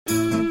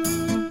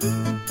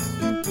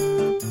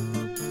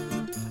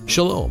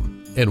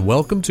Shalom, and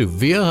welcome to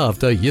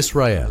V'ahavta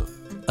Yisrael,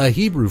 a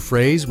Hebrew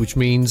phrase which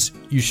means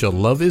you shall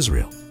love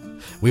Israel.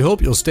 We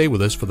hope you'll stay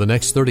with us for the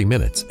next 30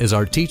 minutes as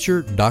our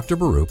teacher, Dr.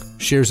 Baruch,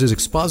 shares his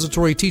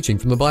expository teaching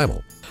from the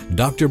Bible.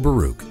 Dr.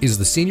 Baruch is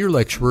the senior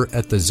lecturer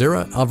at the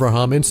Zera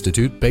Avraham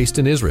Institute based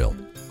in Israel.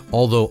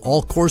 Although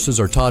all courses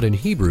are taught in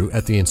Hebrew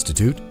at the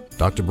Institute,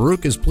 Dr.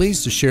 Baruch is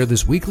pleased to share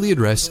this weekly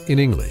address in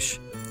English.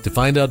 To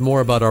find out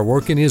more about our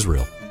work in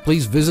Israel,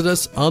 please visit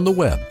us on the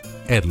web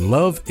at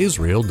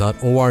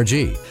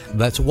loveisrael.org.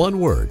 That's one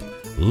word,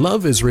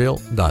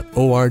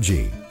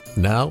 loveisrael.org.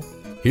 Now,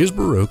 here's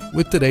Baruch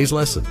with today's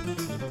lesson.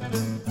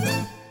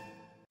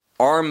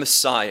 Our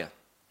Messiah,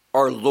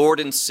 our Lord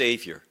and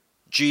Savior,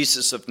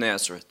 Jesus of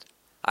Nazareth.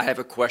 I have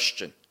a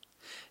question.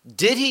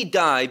 Did he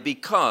die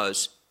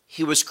because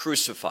he was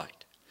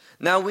crucified?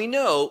 Now we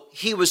know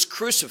he was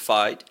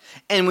crucified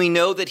and we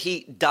know that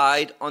he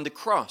died on the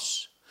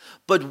cross.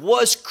 But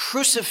was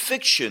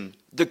crucifixion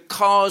the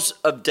cause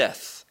of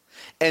death?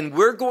 And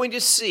we're going to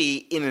see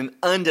in an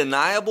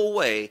undeniable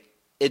way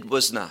it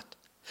was not.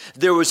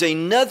 There was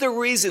another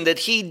reason that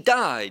he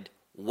died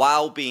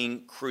while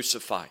being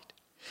crucified.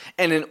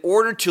 And in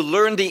order to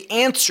learn the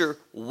answer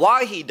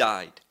why he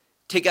died,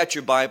 take out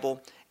your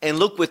Bible and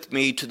look with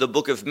me to the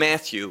book of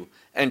Matthew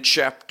and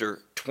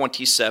chapter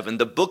 27.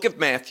 The book of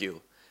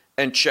Matthew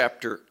and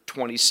chapter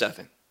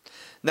 27.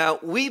 Now,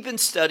 we've been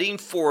studying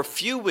for a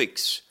few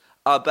weeks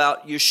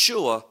about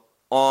Yeshua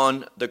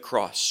on the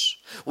cross.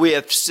 We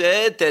have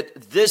said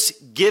that this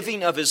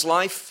giving of his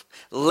life,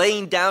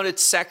 laying down it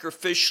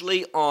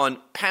sacrificially on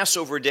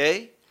Passover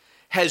Day,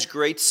 has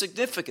great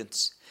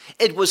significance.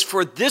 It was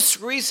for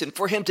this reason,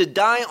 for him to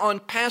die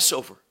on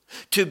Passover,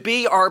 to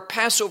be our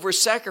Passover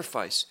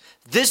sacrifice.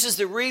 This is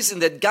the reason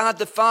that God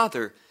the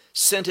Father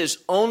sent his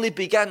only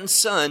begotten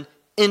Son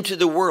into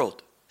the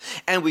world.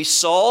 And we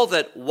saw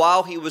that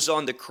while he was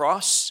on the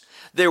cross,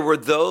 there were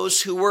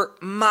those who were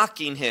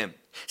mocking him,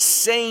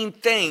 saying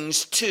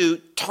things to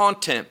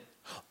taunt him.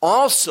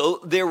 Also,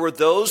 there were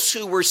those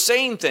who were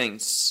saying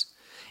things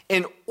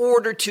in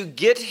order to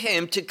get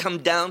him to come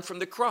down from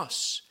the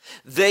cross.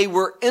 They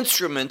were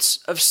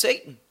instruments of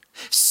Satan.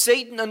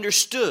 Satan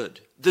understood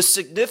the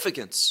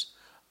significance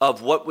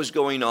of what was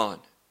going on.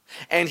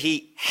 And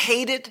he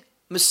hated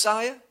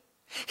Messiah.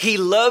 He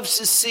loves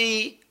to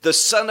see the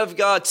Son of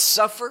God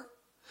suffer.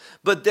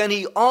 But then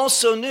he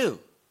also knew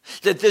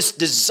that this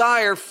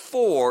desire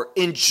for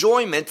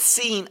enjoyment,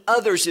 seeing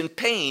others in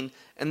pain,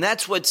 and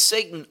that's what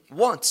Satan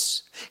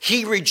wants.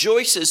 He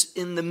rejoices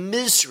in the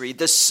misery,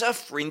 the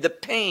suffering, the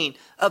pain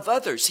of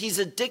others. He's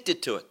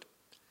addicted to it.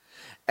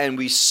 And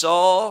we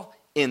saw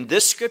in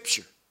this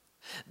scripture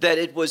that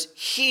it was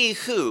he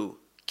who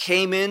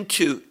came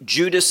into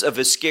Judas of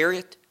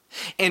Iscariot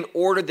in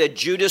order that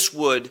Judas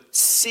would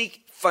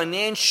seek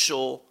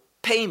financial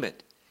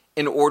payment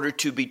in order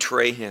to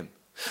betray him.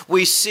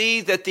 We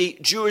see that the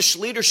Jewish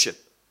leadership,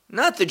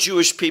 not the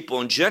Jewish people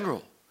in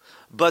general,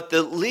 but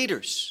the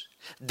leaders,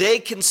 they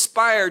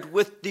conspired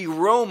with the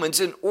Romans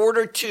in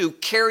order to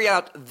carry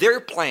out their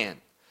plan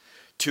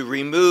to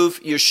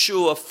remove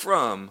Yeshua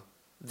from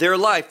their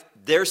life,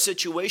 their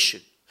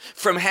situation,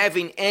 from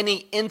having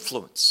any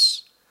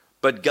influence.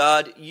 But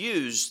God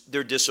used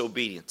their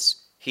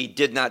disobedience. He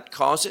did not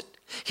cause it.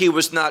 He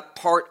was not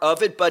part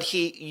of it, but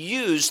he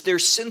used their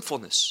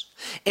sinfulness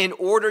in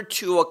order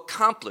to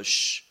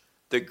accomplish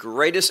the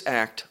greatest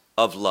act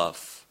of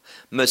love.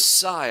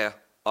 Messiah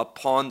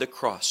upon the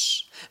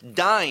cross,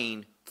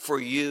 dying for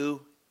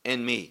you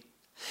and me.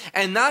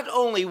 And not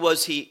only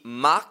was he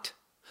mocked,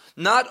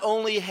 not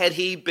only had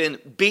he been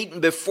beaten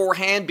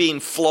beforehand,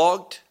 being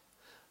flogged,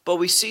 but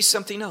we see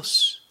something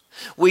else.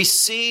 We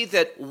see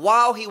that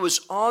while he was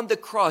on the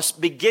cross,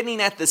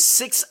 beginning at the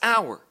 6th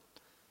hour,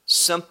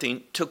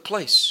 something took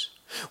place.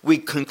 We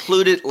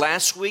concluded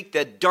last week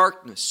that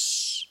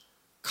darkness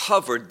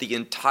covered the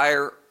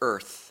entire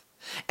earth.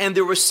 And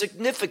there was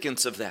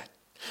significance of that.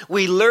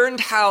 We learned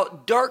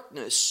how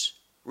darkness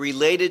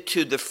related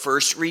to the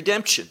first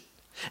redemption.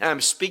 And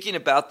I'm speaking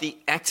about the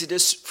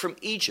Exodus from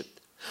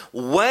Egypt.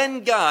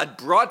 When God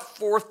brought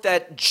forth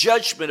that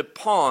judgment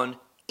upon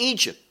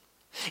Egypt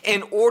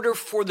in order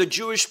for the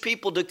Jewish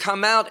people to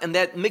come out and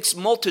that mixed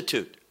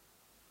multitude,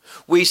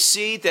 we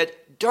see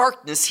that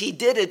darkness, he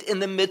did it in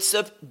the midst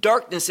of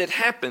darkness. It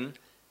happened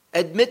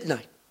at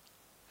midnight.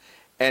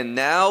 And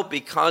now,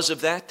 because of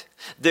that,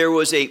 there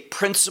was a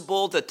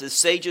principle that the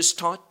sages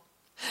taught,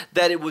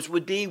 that it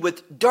would be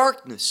with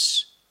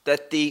darkness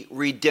that the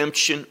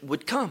redemption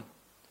would come.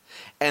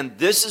 And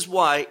this is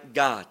why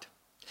God,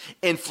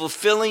 in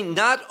fulfilling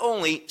not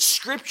only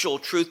scriptural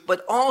truth,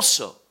 but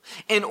also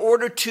in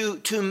order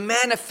to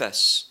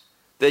manifest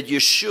that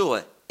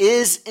Yeshua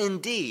is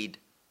indeed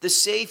the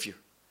Savior,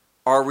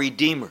 our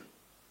Redeemer.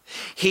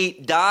 He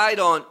died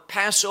on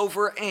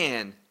Passover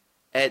and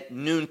at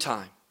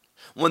noontime.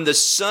 When the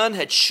sun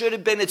should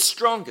have been its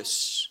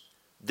strongest,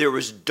 there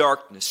was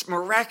darkness,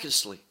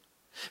 miraculously,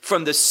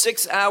 from the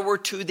 6th hour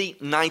to the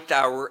 9th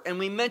hour. And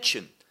we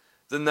mentioned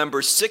the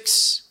number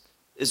 6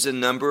 is the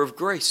number of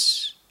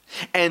grace.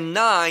 And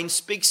 9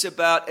 speaks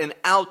about an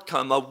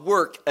outcome, a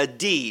work, a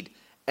deed.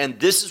 And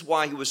this is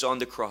why he was on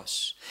the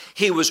cross.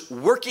 He was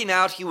working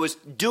out, he was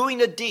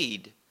doing a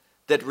deed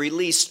that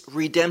released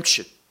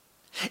redemption.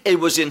 It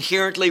was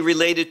inherently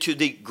related to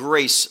the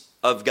grace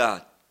of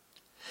God.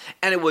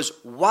 And it was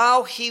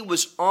while he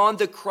was on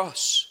the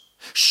cross,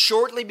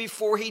 shortly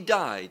before he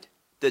died,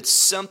 that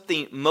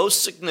something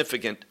most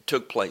significant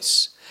took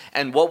place.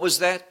 And what was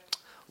that?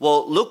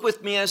 Well, look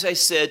with me, as I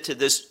said, to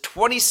this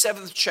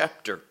 27th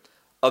chapter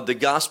of the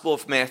Gospel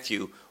of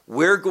Matthew.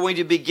 We're going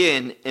to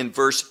begin in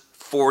verse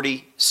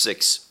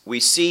 46. We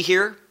see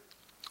here,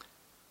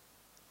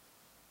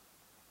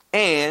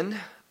 and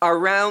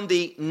around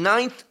the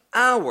 9th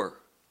hour,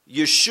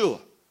 Yeshua,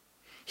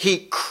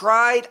 he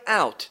cried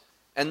out,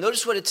 and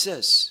notice what it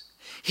says.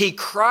 He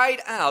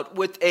cried out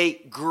with a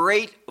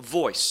great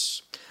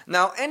voice.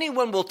 Now,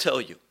 anyone will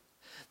tell you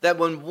that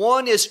when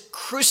one is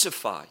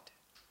crucified,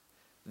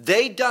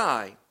 they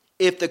die.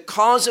 If the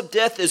cause of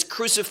death is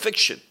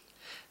crucifixion,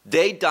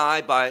 they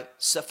die by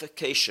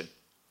suffocation.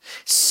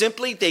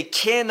 Simply, they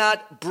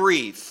cannot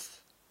breathe.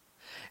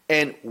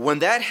 And when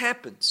that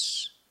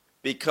happens,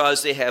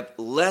 because they have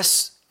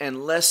less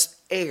and less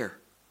air,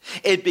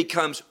 it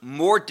becomes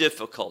more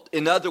difficult.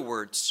 In other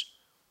words,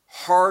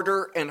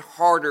 harder and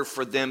harder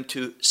for them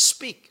to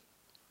speak.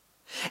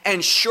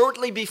 And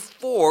shortly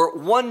before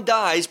one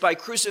dies by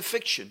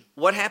crucifixion,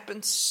 what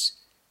happens?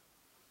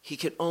 He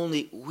can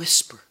only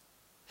whisper.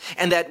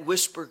 And that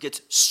whisper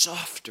gets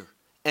softer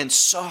and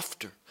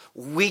softer,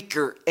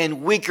 weaker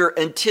and weaker,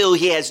 until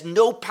he has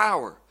no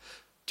power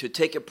to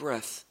take a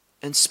breath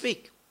and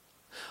speak.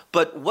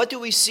 But what do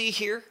we see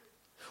here?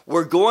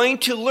 We're going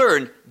to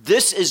learn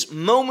this is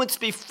moments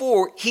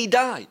before he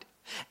died.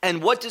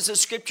 And what does the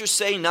scripture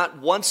say? Not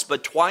once,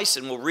 but twice,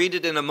 and we'll read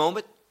it in a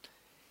moment.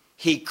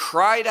 He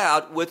cried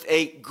out with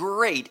a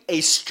great, a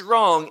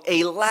strong,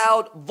 a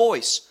loud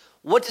voice.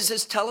 What does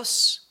this tell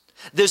us?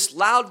 This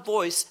loud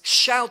voice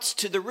shouts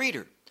to the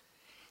reader.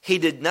 He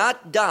did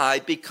not die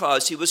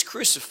because he was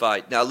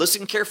crucified. Now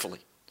listen carefully.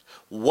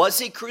 Was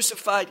he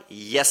crucified?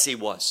 Yes, he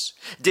was.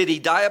 Did he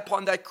die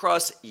upon that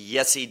cross?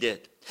 Yes, he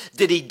did.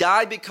 Did he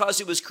die because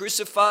he was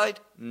crucified?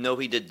 No,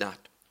 he did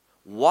not.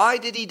 Why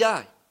did he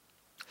die?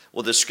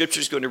 Well, the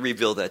scripture is going to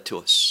reveal that to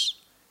us.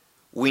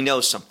 We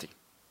know something.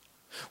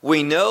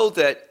 We know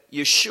that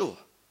Yeshua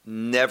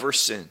never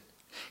sinned.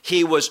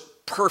 He was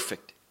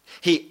perfect.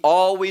 He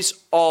always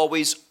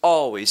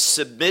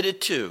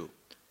submitted to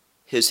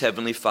his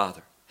heavenly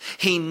Father.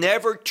 He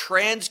never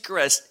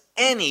transgressed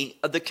any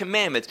of the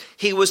commandments.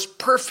 He was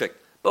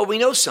perfect. But we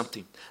know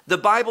something. The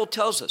Bible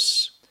tells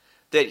us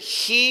that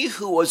he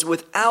who was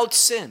without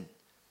sin,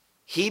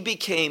 he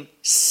became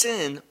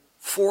sin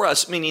for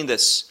us, meaning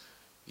this: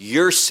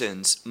 your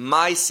sins,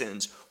 my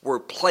sins, were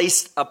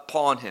placed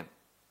upon him.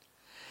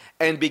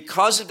 And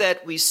because of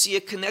that, we see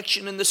a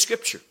connection in the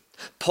scripture.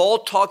 Paul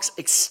talks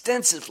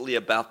extensively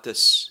about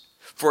this.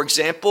 For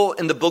example,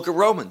 in the book of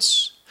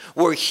Romans,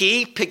 where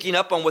he, picking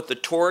up on what the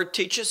Torah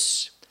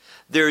teaches,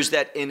 there's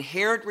that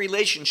inherent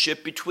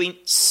relationship between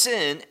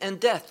sin and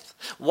death.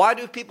 Why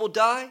do people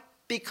die?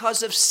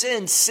 Because of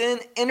sin. Sin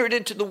entered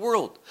into the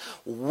world.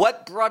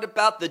 What brought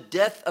about the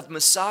death of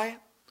Messiah?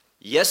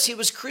 Yes, he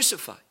was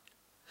crucified.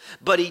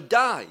 But he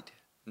died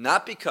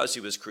not because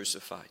he was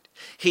crucified.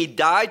 He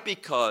died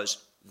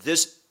because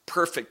this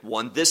perfect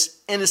one,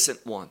 this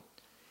innocent one,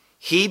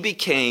 he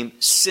became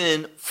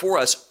sin for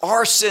us.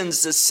 Our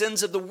sins, the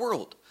sins of the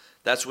world.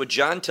 That's what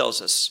John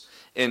tells us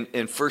in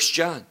 1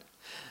 John.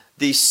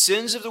 The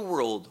sins of the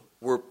world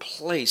were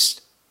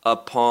placed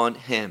upon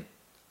him.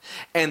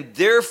 And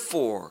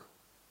therefore,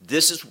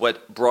 this is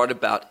what brought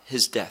about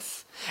his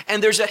death.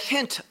 And there's a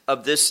hint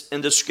of this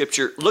in the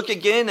scripture. Look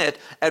again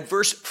at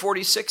verse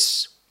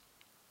 46.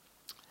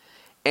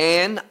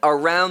 And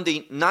around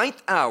the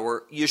 9th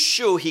hour,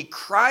 Yeshua, he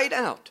cried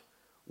out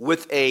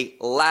with a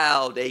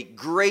loud, a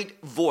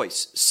great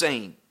voice,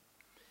 saying,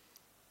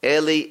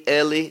 Eli,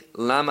 Eli,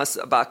 lama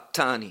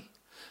sabachthani.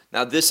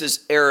 Now this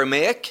is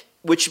Aramaic,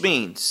 which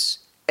means,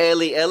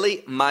 Eli,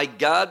 Eli, my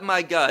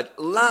God,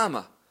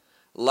 lama.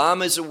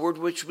 Lama is a word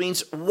which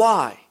means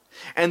why.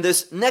 And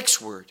this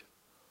next word,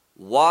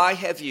 why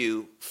have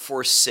you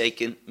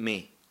forsaken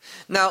me?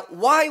 Now,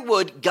 why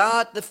would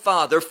God the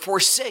Father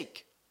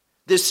forsake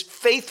this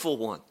faithful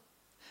one,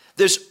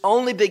 this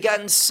only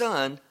begotten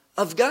Son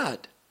of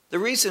God? The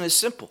reason is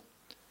simple.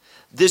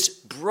 This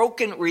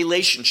broken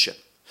relationship.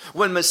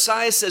 When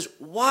Messiah says,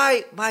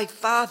 why, my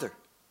Father,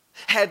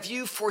 have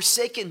you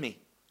forsaken me?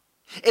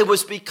 It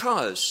was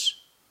because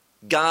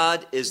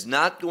God is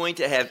not going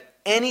to have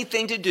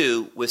anything to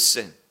do with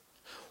sin.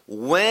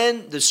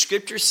 When the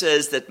scripture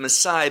says that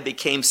Messiah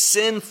became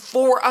sin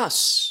for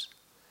us,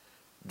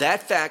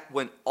 that fact,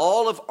 when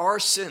all of our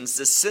sins,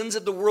 the sins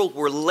of the world,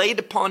 were laid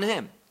upon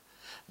him,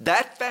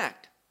 that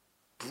fact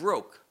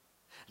broke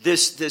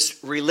this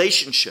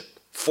relationship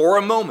for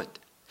a moment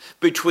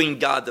between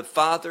God the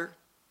Father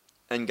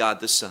and God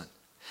the Son.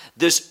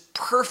 This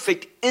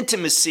perfect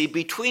intimacy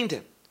between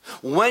them.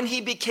 When he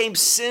became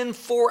sin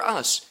for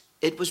us,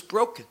 it was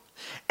broken.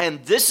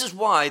 And this is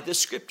why the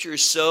scripture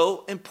is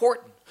so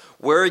important.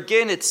 Where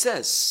again it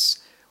says,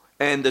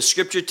 and the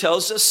scripture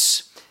tells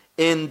us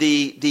in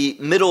the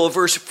middle of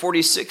verse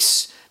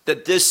 46,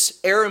 that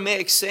this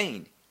Aramaic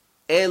saying,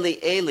 Eli,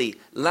 Eli,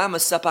 lama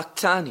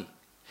sabachthani,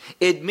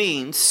 it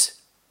means,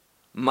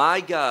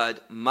 my God,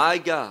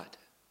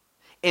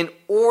 in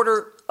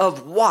order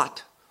of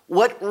what?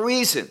 What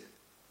reason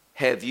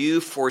have you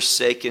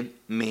forsaken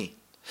me?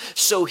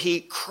 So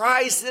he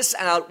cries this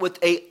out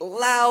with a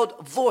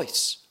loud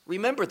voice.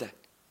 Remember that.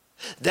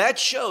 That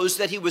shows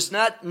that he was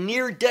not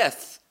near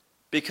death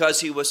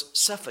because he was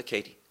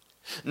suffocating.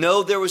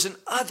 No, there was an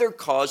other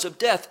cause of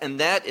death, and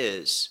that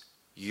is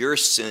your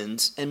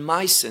sins and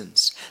my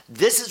sins.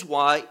 This is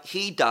why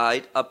he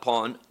died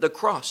upon the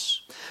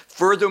cross.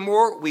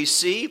 Furthermore, we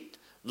see,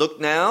 look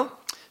now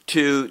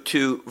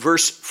to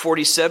verse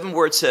 47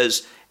 where it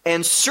says,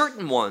 and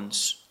certain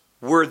ones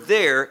were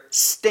there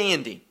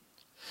standing.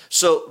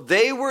 So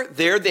they were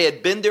there, they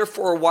had been there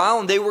for a while,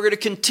 and they were going to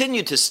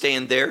continue to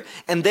stand there,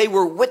 and they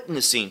were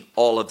witnessing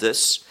all of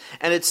this.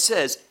 And it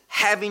says,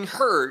 having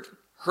heard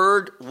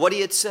what he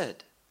had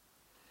said,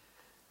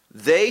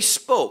 they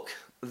spoke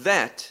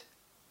that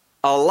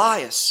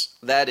Elias,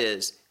 that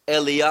is,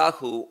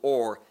 Eliyahu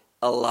or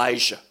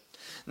Elijah.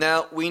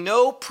 Now, we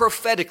know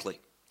prophetically,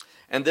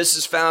 and this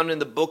is found in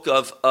the book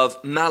of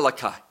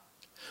Malachi,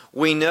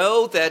 we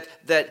know that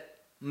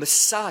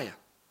Messiah,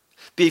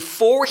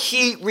 before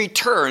he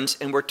returns,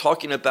 and we're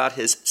talking about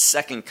his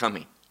second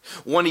coming,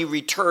 when he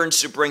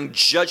returns to bring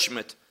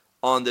judgment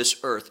on this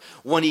earth,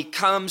 when he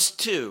comes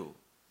to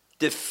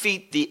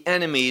defeat the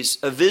enemies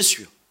of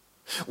Israel,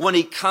 when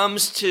he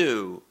comes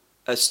to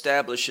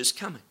establish his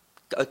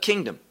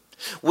kingdom,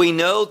 we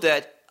know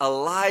that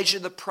Elijah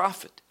the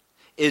prophet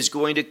is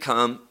going to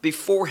come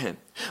before him.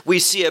 We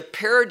see a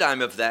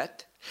paradigm of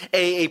that,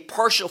 a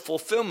partial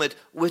fulfillment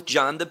with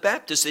John the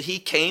Baptist, that he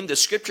came, the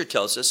scripture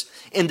tells us,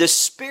 in the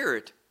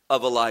spirit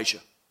of Elijah.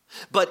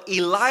 But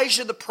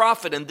Elijah the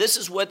prophet, and this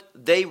is what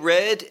they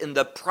read in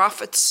the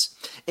prophets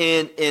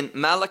in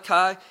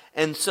Malachi,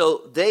 and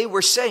so they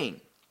were saying,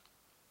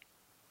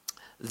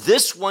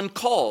 this one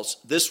calls,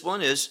 this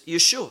one is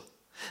Yeshua.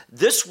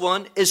 This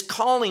one is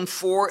calling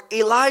for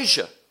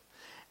Elijah.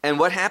 And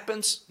what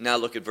happens? Now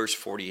look at verse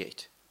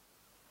 48.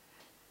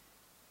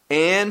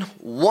 And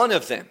one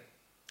of them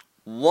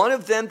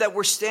that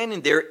were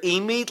standing there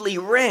immediately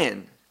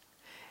ran,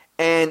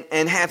 and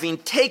having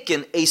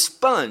taken a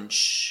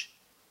sponge,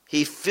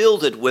 he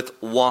filled it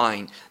with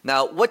wine.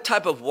 Now, what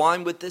type of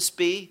wine would this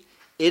be?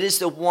 It is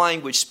the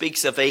wine which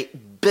speaks of a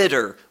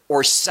bitter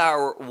or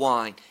sour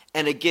wine.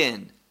 And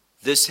again,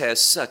 this has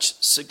such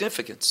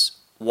significance.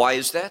 Why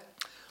is that?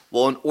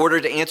 Well, in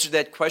order to answer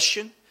that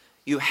question,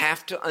 you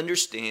have to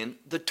understand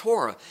the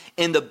Torah.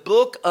 In the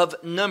book of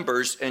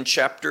Numbers in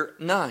chapter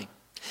 9,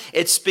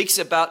 it speaks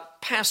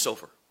about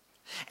Passover.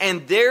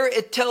 And there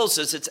it tells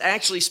us it's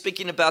actually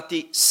speaking about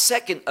the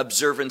second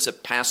observance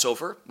of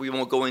Passover. We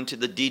won't go into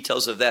the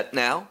details of that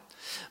now.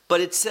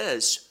 But it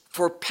says,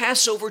 for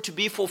Passover to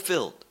be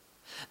fulfilled,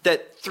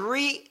 that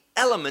 3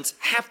 elements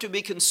have to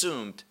be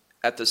consumed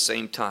at the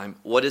same time.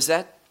 What is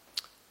that?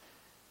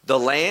 The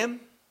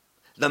lamb,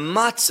 the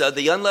matzah,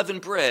 the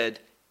unleavened bread,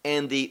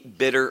 and the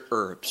bitter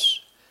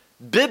herbs.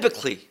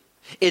 Biblically,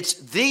 it's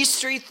these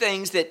 3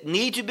 things that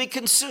need to be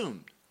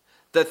consumed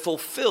that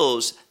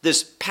fulfills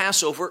this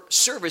Passover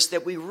service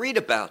that we read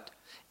about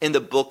in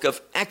the book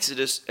of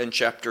Exodus in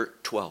chapter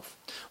 12.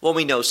 Well,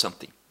 we know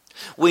something.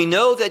 We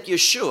know that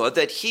Yeshua,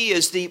 that he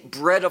is the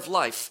bread of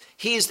life.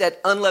 He is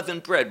that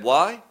unleavened bread.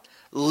 Why?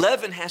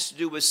 Leaven has to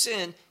do with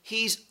sin.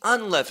 He's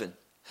unleavened.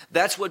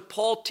 That's what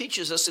Paul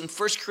teaches us in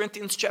 1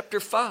 Corinthians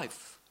chapter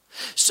 5.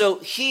 So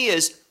he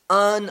is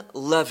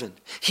unleavened.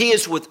 He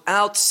is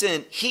without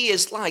sin. He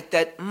is like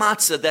that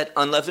matzah, that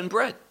unleavened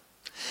bread.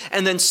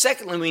 And then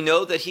secondly, we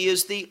know that he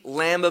is the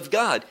Lamb of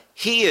God.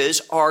 He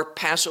is our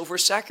Passover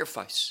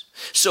sacrifice.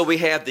 So we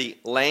have the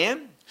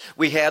lamb,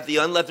 we have the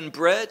unleavened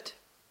bread,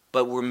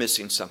 but we're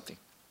missing something.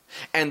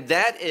 And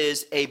that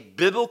is a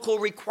biblical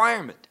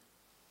requirement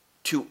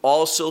to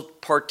also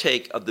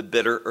partake of the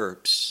bitter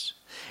herbs.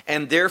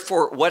 And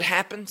therefore, what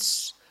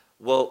happens?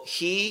 Well,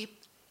 he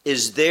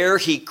is there,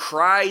 he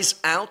cries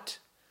out,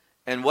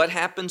 and what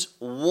happens?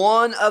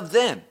 One of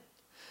them.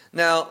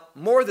 Now,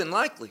 more than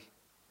likely,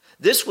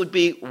 this would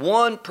be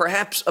one,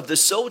 perhaps, of the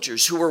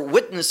soldiers who were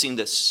witnessing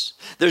this.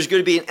 There's going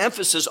to be an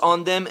emphasis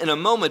on them in a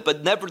moment,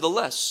 but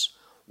nevertheless,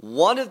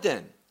 one of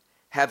them,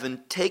 having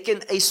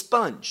taken a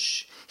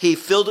sponge, he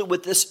filled it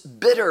with this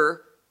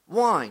bitter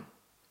wine.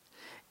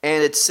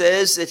 And it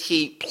says that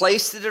he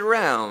placed it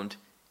around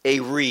a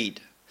reed.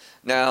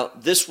 Now,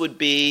 this would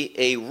be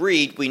a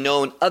reed we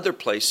know in other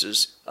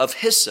places of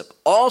hyssop,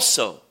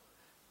 also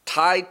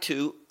tied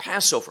to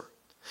Passover.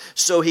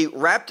 So he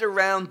wrapped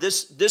around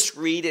this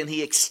reed and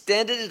he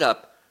extended it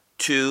up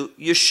to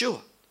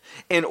Yeshua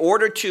in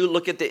order to,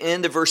 look at the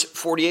end of verse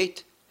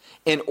 48,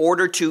 in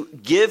order to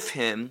give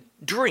him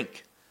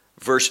drink.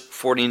 Verse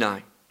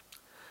 49.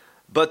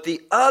 But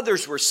the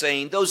others were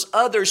saying, those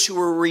others who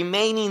were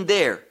remaining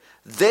there,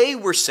 they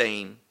were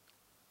saying,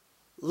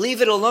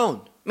 leave it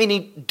alone.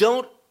 Meaning,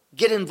 don't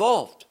get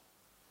involved.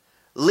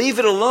 Leave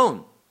it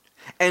alone.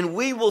 And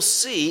we will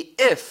see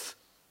if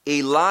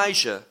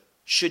Elijah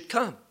should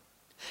come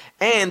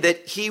and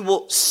that he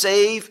will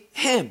save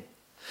him.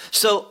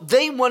 So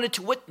they wanted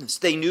to witness.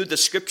 They knew the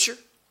scripture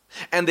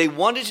and they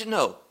wanted to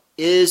know,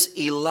 is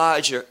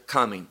Elijah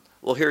coming?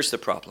 Well, here's the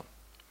problem.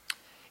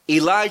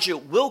 Elijah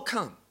will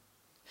come.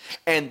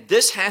 And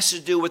this has to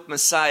do with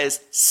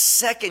Messiah's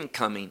second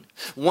coming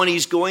when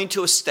he's going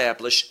to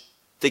establish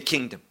the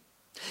kingdom.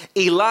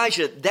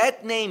 Elijah,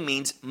 that name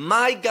means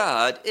my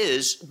God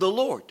is the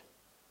Lord.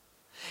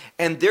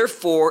 And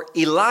therefore,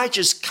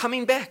 Elijah's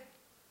coming back.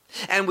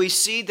 And we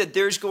see that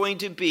there's going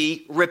to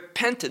be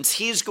repentance.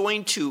 He's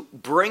going to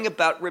bring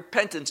about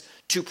repentance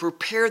to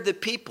prepare the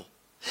people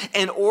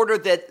in order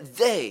that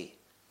they,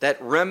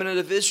 that remnant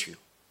of Israel,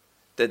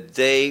 that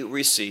they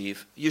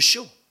receive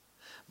Yeshua.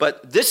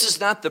 But this is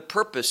not the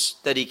purpose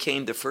that he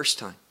came the first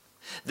time.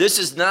 This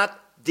is not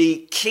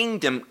the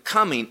kingdom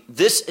coming.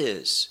 This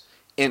is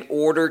in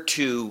order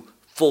to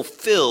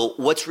fulfill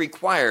what's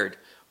required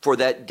for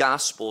that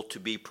gospel to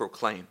be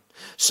proclaimed.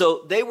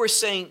 So they were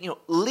saying,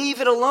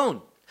 leave it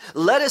alone.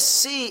 Let us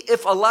see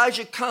if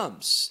Elijah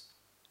comes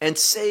and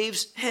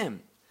saves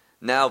him.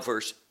 Now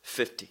verse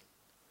 50.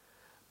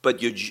 But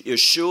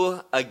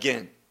Yeshua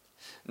again.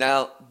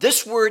 Now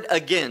this word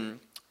again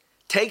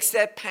takes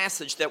that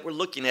passage that we're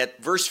looking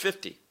at, verse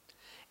 50,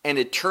 and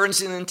it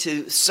turns it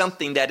into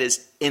something that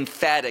is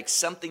emphatic,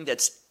 something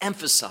that's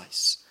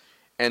emphasized.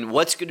 And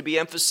what's going to be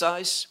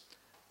emphasized?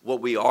 What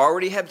we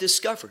already have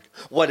discovered,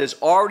 what has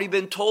already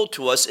been told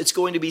to us, it's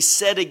going to be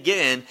said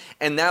again.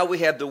 And now we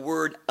have the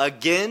word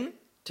again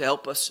to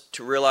help us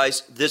to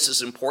realize this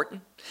is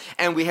important.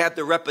 And we have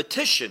the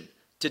repetition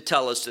to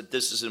tell us that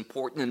this is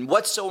important. And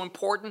what's so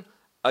important?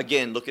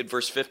 Again, look at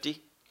verse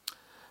 50.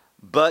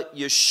 But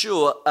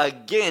Yeshua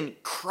again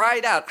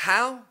cried out.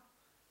 How?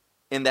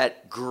 In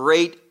that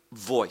great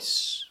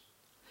voice.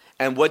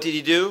 And what did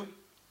he do?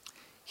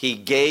 He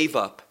gave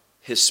up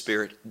his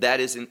spirit. That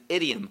is an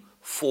idiom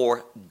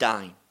for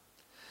dying.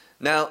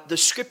 Now, the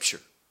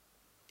scripture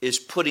is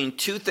putting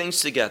two things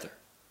together.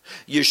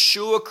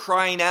 Yeshua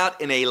crying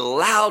out in a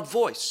loud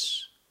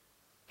voice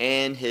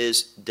and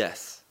his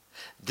death.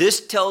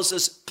 This tells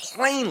us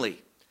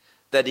plainly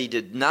that he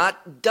did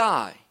not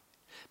die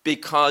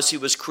because he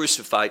was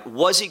crucified.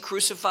 Was he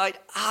crucified?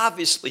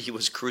 Obviously he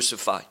was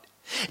crucified.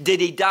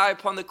 Did he die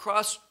upon the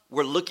cross?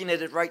 We're looking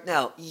at it right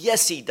now.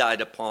 Yes, he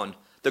died upon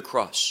the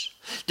cross.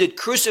 Did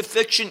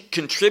crucifixion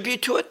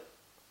contribute to it?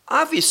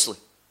 Obviously.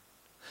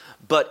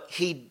 But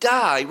he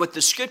died, what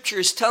the scripture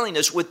is telling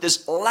us, with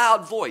this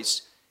loud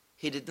voice.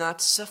 He did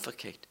not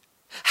suffocate.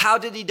 How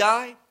did he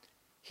die?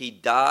 He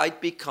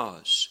died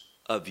because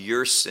of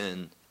your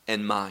sin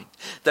and mine.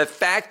 The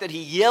fact that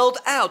he yelled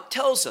out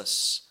tells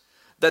us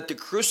that the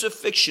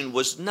crucifixion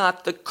was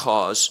not the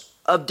cause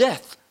of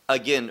death.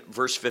 Again,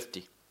 verse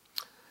 50.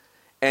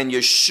 And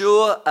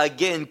Yeshua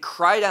again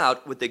cried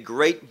out with a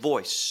great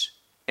voice,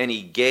 and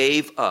he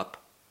gave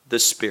up the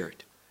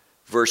spirit.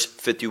 Verse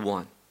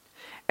 51.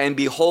 And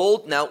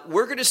behold, now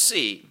we're going to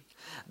see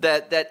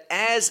that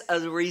as a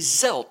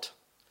result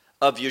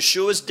of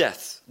Yeshua's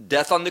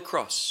death on the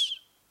cross,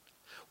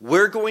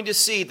 we're going to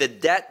see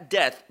that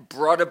death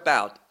brought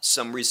about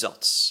some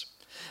results.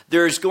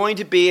 There's going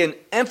to be an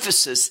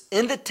emphasis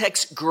in the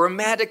text,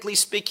 grammatically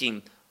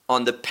speaking,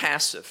 on the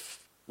passive.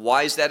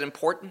 Why is that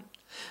important?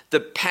 The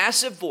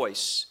passive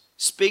voice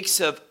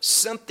speaks of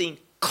something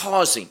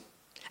causing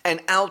an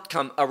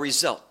outcome, a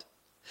result.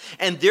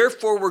 And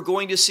therefore, we're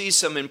going to see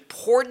some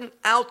important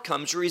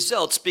outcomes,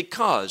 results,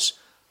 because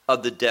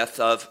of the death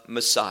of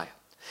Messiah.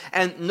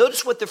 And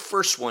notice what the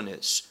first one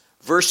is.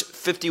 Verse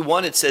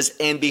 51, it says,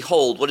 and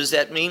behold. What does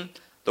that mean?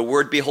 The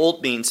word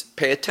behold means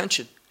pay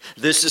attention.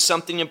 This is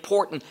something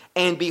important.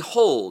 And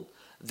behold,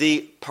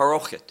 the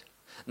parochet.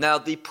 Now,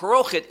 the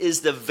parochet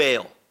is the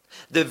veil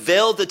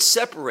that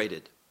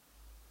separated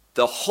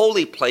the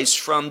holy place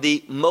from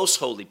the most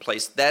holy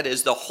place. That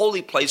is, the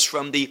holy place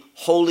from the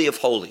Holy of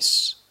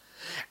Holies.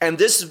 And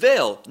this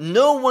veil,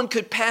 no one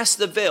could pass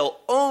the veil,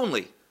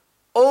 only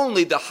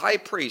the high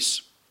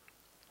priest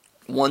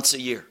once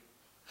a year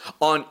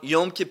on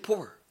Yom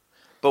Kippur.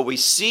 But we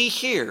see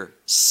here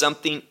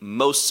something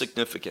most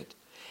significant.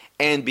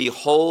 And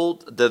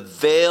behold, the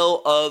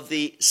veil of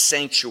the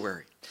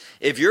sanctuary.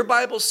 If your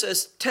Bible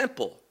says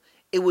temple,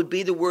 it would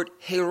be the word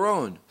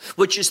Heron,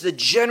 which is the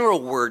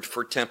general word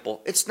for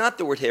temple. It's not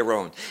the word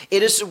Heron.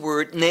 It is the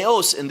word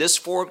Neos, in this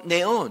form,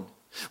 Neon,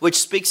 which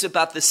speaks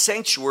about the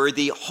sanctuary,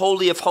 the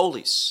Holy of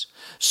Holies.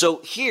 So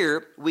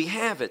here we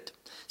have it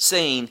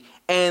saying,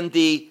 and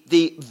the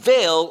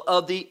veil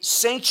of the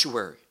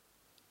sanctuary,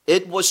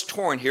 it was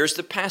torn. Here's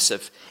the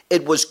passive.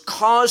 It was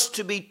caused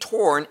to be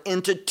torn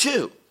into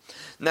two.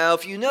 Now,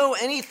 if you know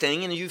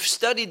anything and you've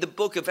studied the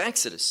book of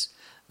Exodus,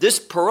 this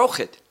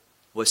parochet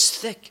was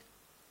thick.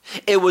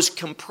 It was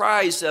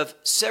comprised of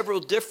several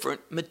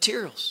different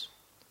materials.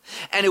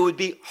 And it would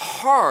be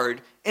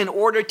hard in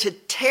order to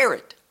tear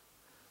it.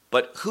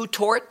 But who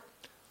tore it?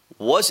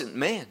 Wasn't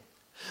man.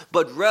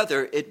 but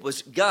rather it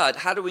was God.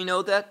 How do we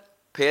know that?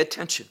 Pay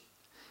attention.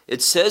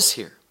 It says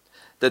here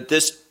that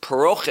this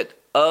parochet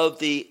of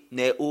the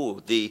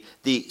Ne'u,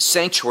 the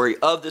sanctuary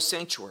of the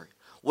sanctuary,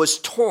 was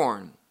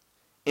torn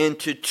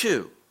into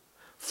two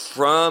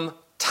from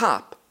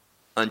top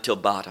until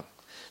bottom.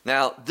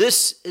 Now,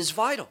 this is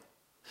vital.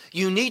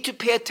 You need to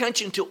pay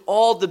attention to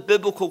all the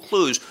biblical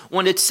clues.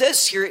 When it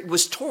says here it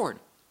was torn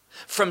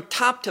from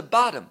top to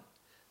bottom,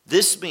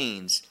 this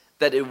means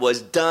that it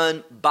was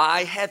done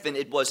by heaven.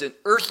 It was an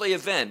earthly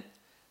event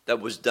that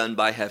was done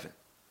by heaven.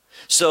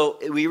 So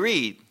we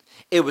read,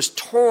 it was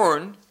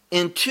torn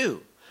in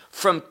two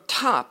from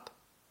top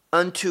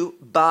unto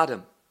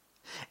bottom.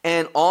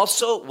 And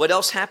also, what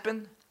else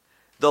happened?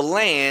 The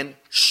land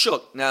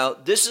shook. Now,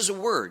 this is a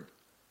word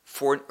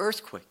for an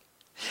earthquake.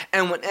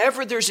 And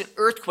whenever there's an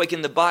earthquake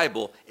in the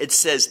Bible, it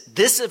says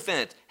this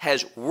event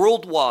has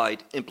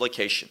worldwide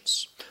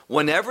implications.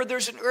 Whenever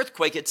there's an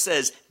earthquake, it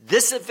says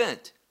this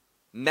event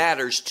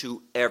matters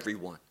to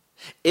everyone.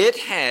 It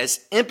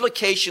has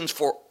implications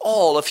for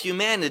all of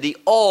humanity,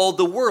 all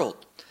the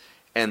world.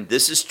 And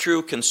this is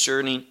true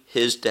concerning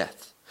his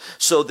death.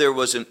 So there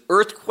was an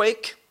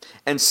earthquake,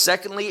 and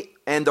secondly,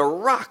 and the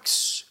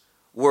rocks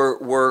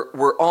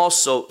were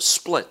also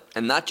split.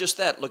 And not just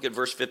that, look at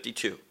verse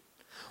 52.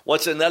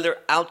 What's another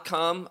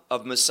outcome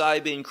of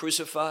Messiah being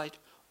crucified?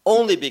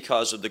 Only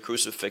because of the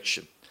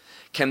crucifixion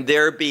can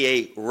there be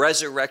a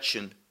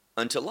resurrection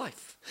unto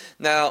life.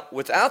 Now,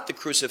 without the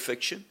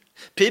crucifixion,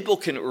 people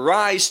can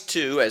rise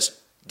to,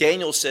 as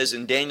Daniel says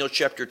in Daniel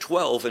chapter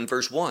 12 and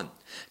verse 1,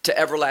 to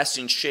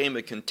everlasting shame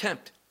and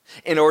contempt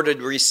in order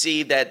to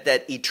receive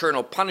that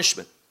eternal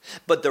punishment.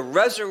 But the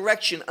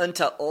resurrection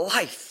unto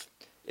life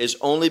is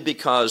only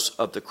because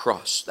of the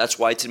cross. That's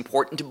why it's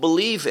important to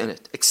believe in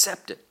it,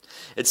 accept it.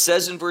 It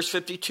says in verse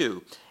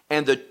 52,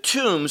 and the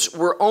tombs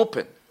were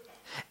open,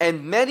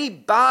 and many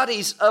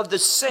bodies of the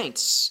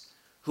saints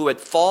who had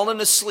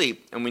fallen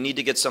asleep, and we need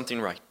to get something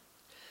right.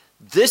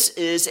 This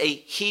is a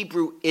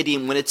Hebrew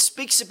idiom. When it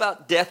speaks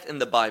about death in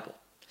the Bible,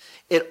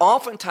 it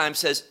oftentimes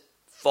says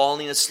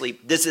falling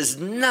asleep. This is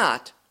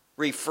not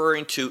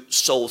referring to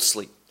soul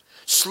sleep.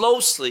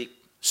 Soul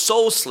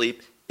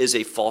sleep is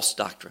a false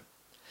doctrine.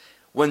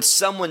 When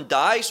someone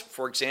dies,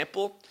 for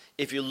example,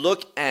 if you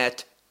look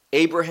at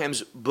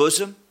Abraham's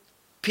bosom,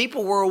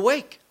 people were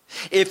awake.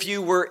 If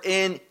you were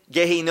in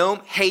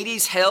Gehinnom,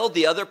 Hades, hell,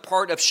 the other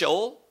part of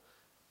Sheol,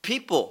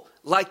 people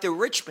like the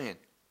rich man,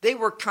 they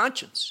were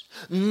conscious.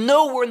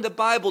 Nowhere in the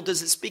Bible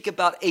does it speak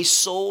about a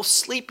soul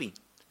sleeping.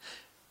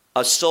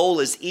 A soul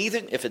is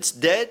either, if it's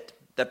dead,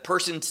 that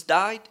person's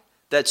died,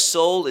 that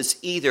soul is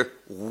either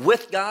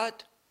with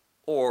God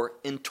or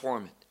in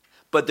torment.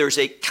 But there's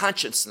a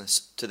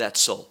consciousness to that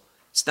soul.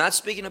 It's not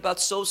speaking about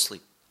soul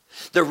sleep.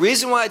 The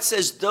reason why it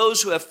says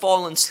those who have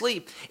fallen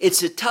asleep, it's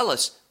to tell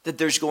us that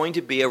there's going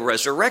to be a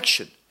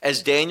resurrection.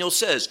 As Daniel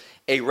says,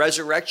 a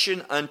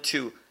resurrection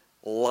unto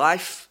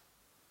life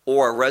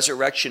or a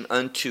resurrection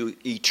unto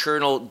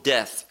eternal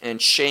death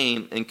and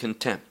shame and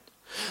contempt.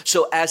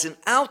 So as an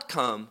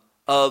outcome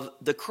of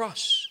the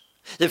cross,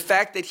 the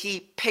fact that he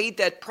paid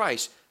that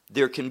price,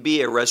 there can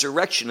be a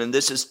resurrection. And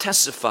this is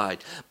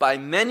testified by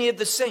many of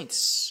the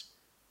saints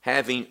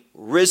having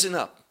risen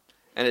up.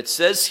 And it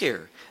says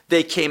here,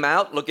 they came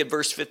out, look at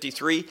verse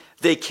 53,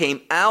 they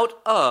came out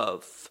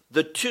of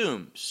the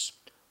tombs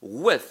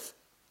with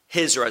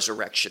his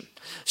resurrection.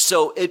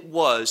 So it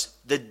was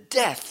the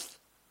death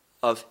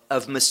of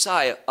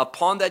Messiah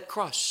upon that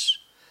cross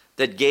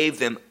that gave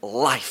them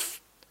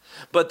life.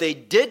 But they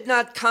did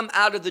not come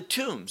out of the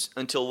tombs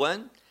until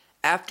when?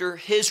 After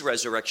his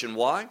resurrection.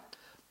 Why?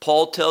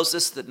 Paul tells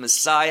us that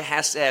Messiah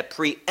has to have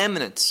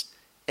preeminence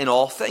in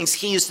all things.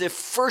 He is the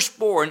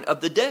firstborn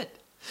of the dead.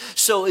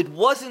 So it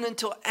wasn't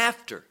until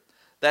after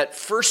that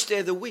first day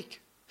of the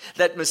week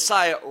that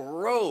Messiah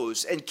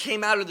rose and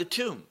came out of the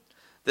tomb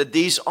that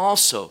these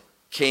also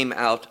came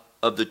out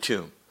of the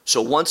tomb.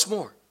 So once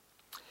more,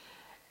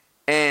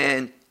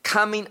 and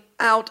coming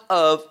out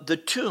of the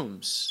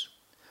tombs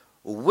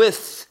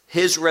with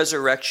his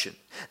resurrection,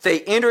 they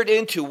entered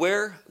into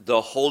where?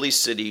 The holy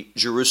city,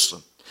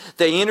 Jerusalem.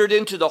 They entered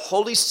into the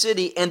holy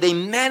city and they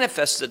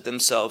manifested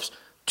themselves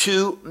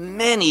to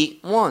many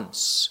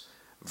ones.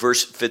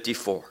 Verse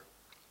 54.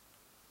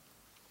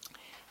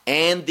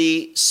 And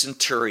the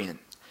centurion.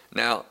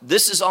 Now,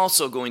 this is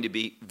also going to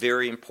be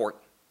very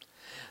important.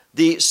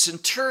 The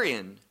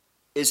centurion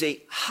is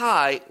a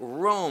high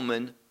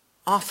Roman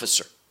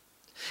officer.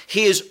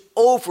 He is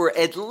over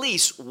at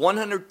least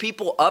 100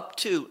 people, up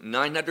to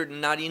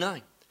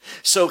 999.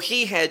 So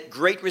he had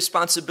great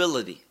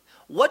responsibility.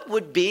 What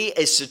would be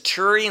a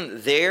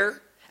centurion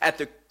there at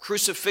the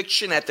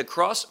crucifixion, at the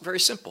cross? Very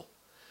simple.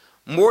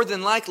 More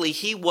than likely,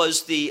 he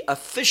was the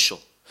official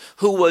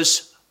who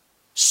was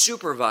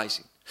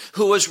supervising,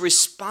 who was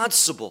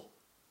responsible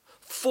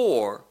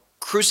for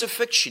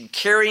crucifixion,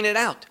 carrying it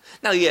out.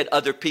 Now, he had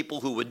other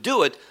people who would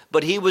do it,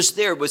 but he was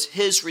there. It was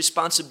his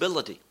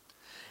responsibility.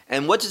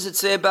 And what does it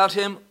say about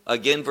him?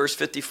 Again, verse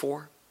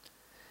 54.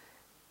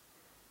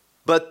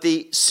 But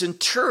the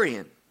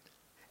centurion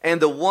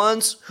and the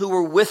ones who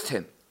were with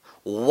him,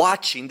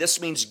 watching,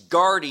 this means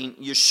guarding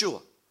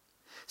Yeshua,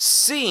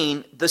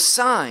 seeing the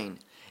sign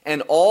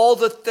and all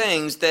the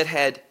things that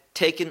had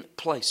taken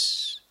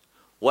place.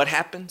 What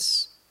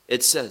happens?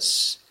 It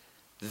says,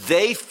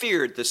 they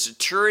feared, the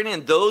centurion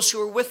and those who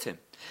were with him,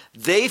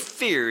 they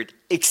feared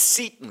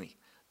exceedingly.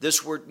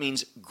 This word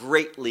means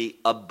greatly,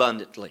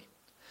 abundantly.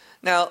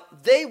 Now,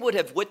 they would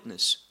have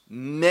witnessed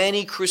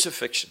many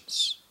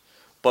crucifixions,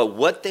 but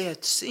what they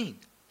had seen,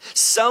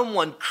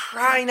 someone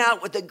crying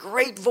out with a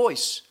great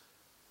voice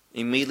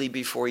immediately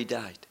before he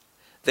died.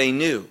 They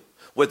knew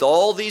with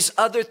all these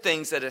other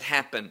things that had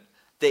happened,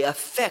 the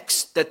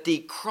effects that the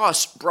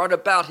cross brought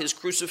about, his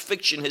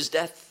crucifixion, his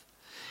death.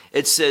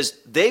 It says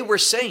they were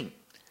saying,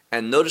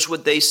 and notice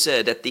what they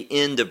said at the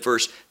end of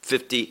verse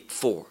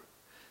 54.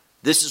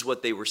 This is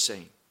what they were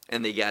saying,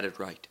 and they got it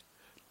right.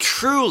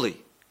 Truly,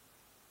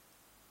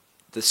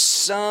 the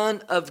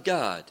Son of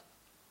God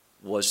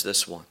was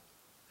this one.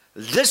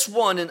 This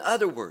one, in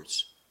other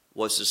words,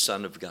 was the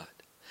Son of God.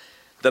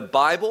 The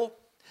Bible,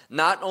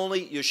 not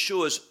only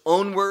Yeshua's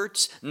own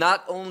words,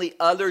 not only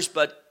others,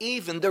 but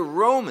even the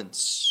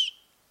Romans,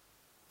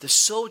 the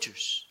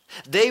soldiers,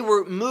 they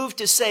were moved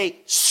to say,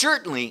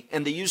 certainly,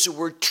 and they use the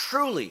word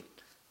truly,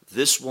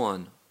 this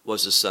one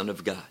was the Son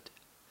of God.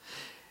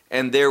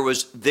 And there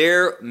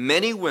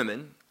many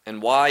women,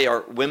 and why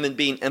are women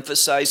being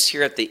emphasized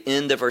here at the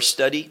end of our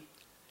study?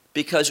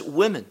 Because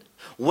women,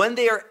 when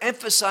they are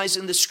emphasized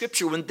in the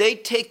scripture, when they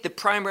take the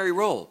primary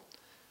role,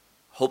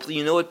 hopefully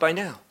you know it by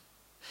now,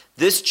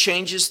 this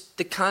changes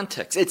the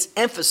context. It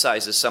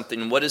emphasizes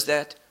something, and what is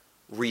that?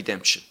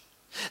 Redemption.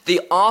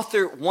 The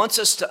author wants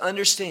us to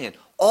understand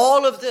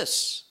all of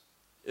this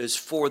is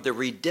for the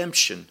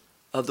redemption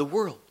of the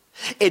world.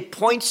 It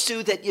points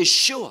to that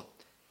Yeshua,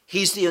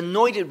 he's the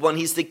anointed one,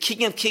 he's the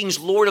King of Kings,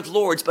 Lord of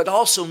Lords, but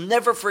also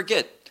never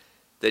forget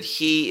that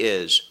he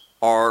is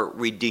our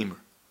Redeemer.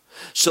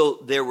 So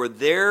there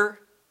were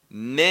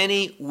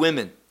many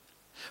women.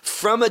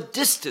 From a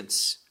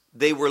distance,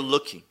 they were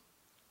looking.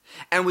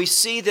 And we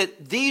see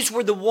that these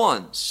were the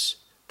ones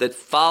that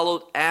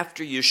followed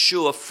after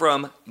Yeshua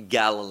from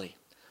Galilee.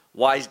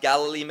 Why is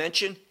Galilee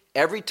mentioned?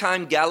 Every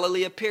time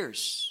Galilee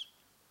appears,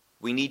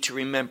 we need to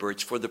remember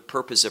it's for the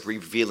purpose of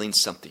revealing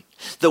something.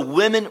 The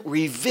women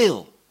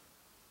reveal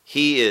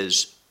he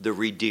is the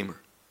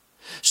Redeemer.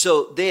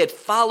 So they had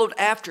followed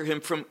after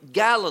him from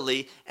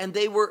Galilee, and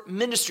they were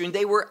ministering,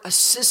 they were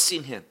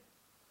assisting him.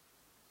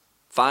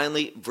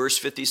 Finally, verse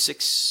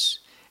 56,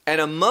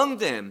 and among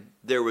them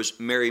there was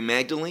Mary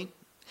Magdalene,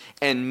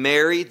 and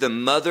Mary, the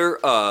mother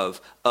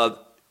of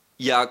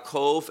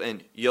Yaakov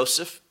and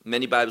Joseph.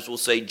 Many Bibles will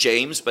say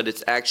James, but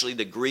it's actually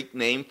the Greek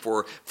name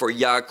for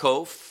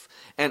Yaakov.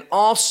 And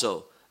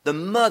also the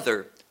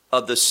mother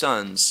of the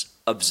sons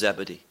of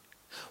Zebedee.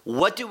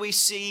 What do we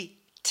see?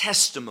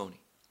 Testimony.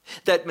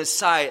 That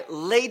Messiah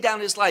laid down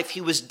his life.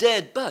 He was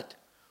dead, but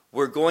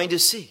we're going to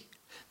see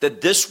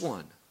that this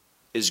one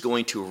is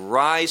going to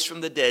rise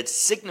from the dead,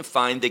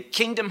 signifying the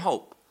kingdom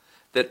hope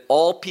that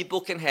all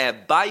people can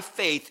have by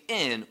faith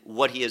in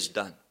what he has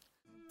done.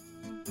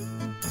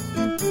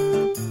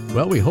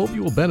 Well, we hope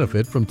you will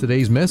benefit from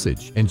today's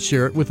message and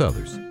share it with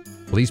others.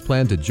 Please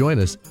plan to join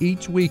us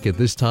each week at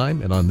this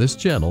time and on this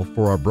channel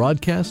for our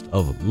broadcast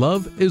of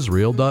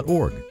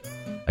loveisrael.org.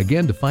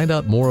 Again, to find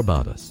out more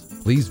about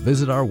us, please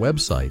visit our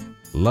website,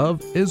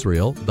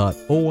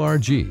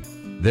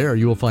 loveisrael.org. There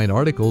you will find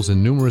articles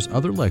and numerous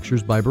other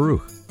lectures by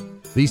Baruch.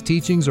 These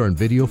teachings are in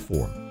video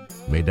form.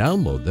 You may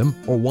download them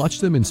or watch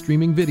them in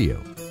streaming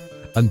video.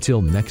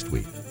 Until next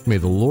week, may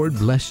the Lord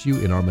bless you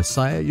in our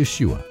Messiah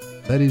Yeshua,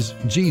 that is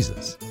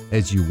Jesus,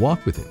 as you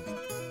walk with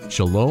him.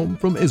 Shalom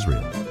from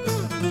Israel.